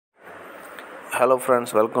Hello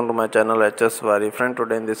friends, welcome to my channel HS Vari. Friend,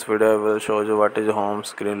 today in this video I will show you what is home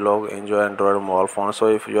screen lock in your Android mobile phone. So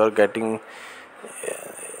if you are getting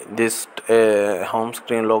this home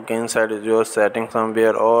screen lock inside your setting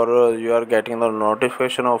somewhere, or you are getting the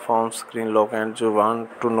notification of home screen lock and you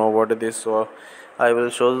want to know what it is, so I will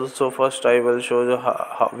show you. So first I will show you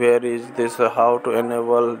where is this, how to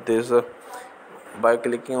enable this. By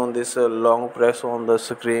clicking on this long press on the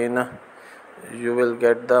screen, you will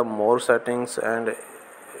get the more settings, and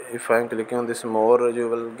if I'm clicking on this more, you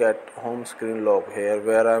will get home screen lock here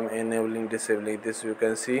where I'm enabling disabling this, you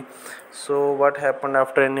can see. So what happened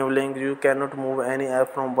after enabling, you cannot move any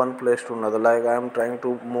app from one place to another. Like I'm trying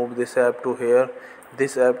to move this app to here,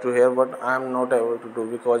 this app to here, but I'm not able to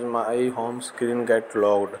do because my home screen get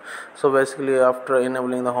locked. So basically after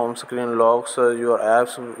enabling the home screen locks, your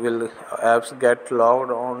apps get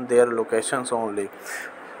locked on their locations only.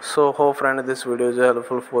 So hope friend this video is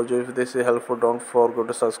helpful for you. If this is helpful, don't forget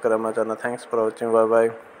to subscribe my channel. Thanks for watching. Bye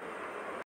bye.